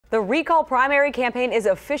The recall primary campaign is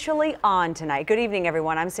officially on tonight. Good evening,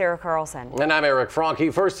 everyone. I'm Sarah Carlson. And I'm Eric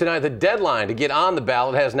Franke. First tonight, the deadline to get on the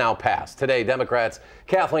ballot has now passed. Today, Democrats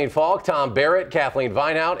Kathleen Falk, Tom Barrett, Kathleen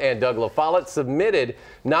Vineout, and Doug LaFollette submitted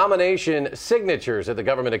nomination signatures at the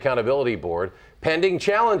Government Accountability Board. Pending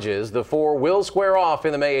challenges, the four will square off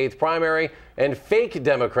in the May 8th primary, and fake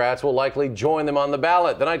Democrats will likely join them on the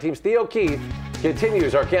ballot. The Night Team's Theo Keith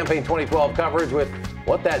continues our Campaign 2012 coverage with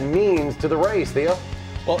what that means to the race. Theo?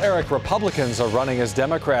 Well, Eric, Republicans are running as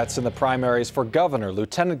Democrats in the primaries for governor,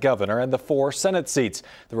 lieutenant governor, and the 4 Senate seats.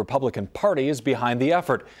 The Republican Party is behind the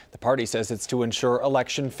effort. The party says it's to ensure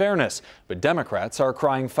election fairness, but Democrats are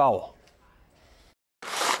crying foul.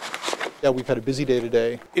 Yeah, we've had a busy day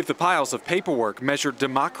today. If the piles of paperwork measured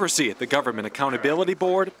democracy at the Government Accountability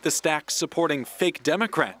Board, the stacks supporting fake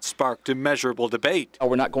Democrats sparked immeasurable debate.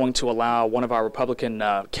 We're not going to allow one of our Republican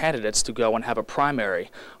candidates to go and have a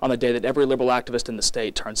primary on the day that every liberal activist in the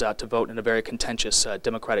state turns out to vote in a very contentious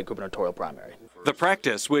Democratic gubernatorial primary. The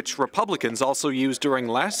practice, which Republicans also used during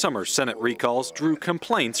last summer's Senate recalls, drew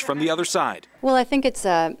complaints from the other side. Well, I think it's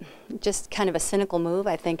just kind of a cynical move.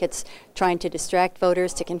 I think it's trying to distract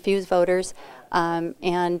voters, to confuse voters,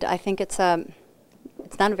 and I think it's not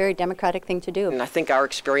a very democratic thing to do. And I think our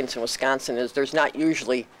experience in Wisconsin is there's not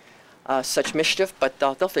usually such mischief, but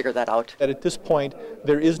they'll figure that out. At this point,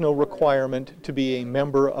 there is no requirement to be a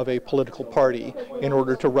member of a political party in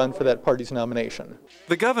order to run for that party's nomination.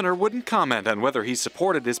 The governor wouldn't comment on whether he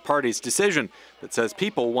supported his party's decision, but says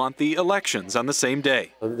people want the elections on the same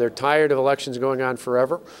day. They're tired of elections going on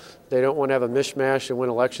forever. They don't want to have a mishmash of when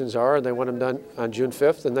elections are, and they want them done on June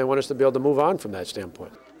 5th, and they want us to be able to move on from that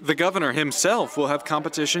standpoint. The governor himself will have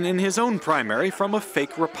competition in his own primary from a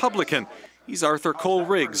fake Republican. He's Arthur Cole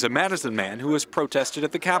Riggs, a Madison man who has protested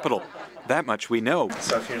at the Capitol. That much we know.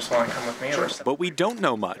 So if you just want to come with me, or but we don't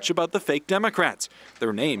know much about the fake Democrats.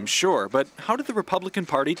 Their names, sure, but how did the Republican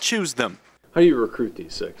Party choose them? How do you recruit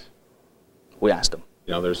these 6? We asked them.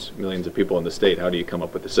 You know, there's millions of people in the state. How do you come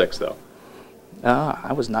up with the 6, though?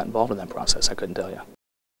 I was not involved in that process. I couldn't tell you.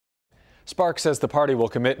 Sparks says the party will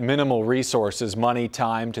commit minimal resources, money,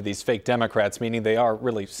 time to these fake Democrats, meaning they are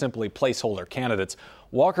really simply placeholder candidates.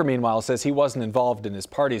 Walker, meanwhile, says he wasn't involved in his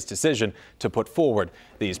party's decision to put forward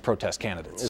these protest candidates.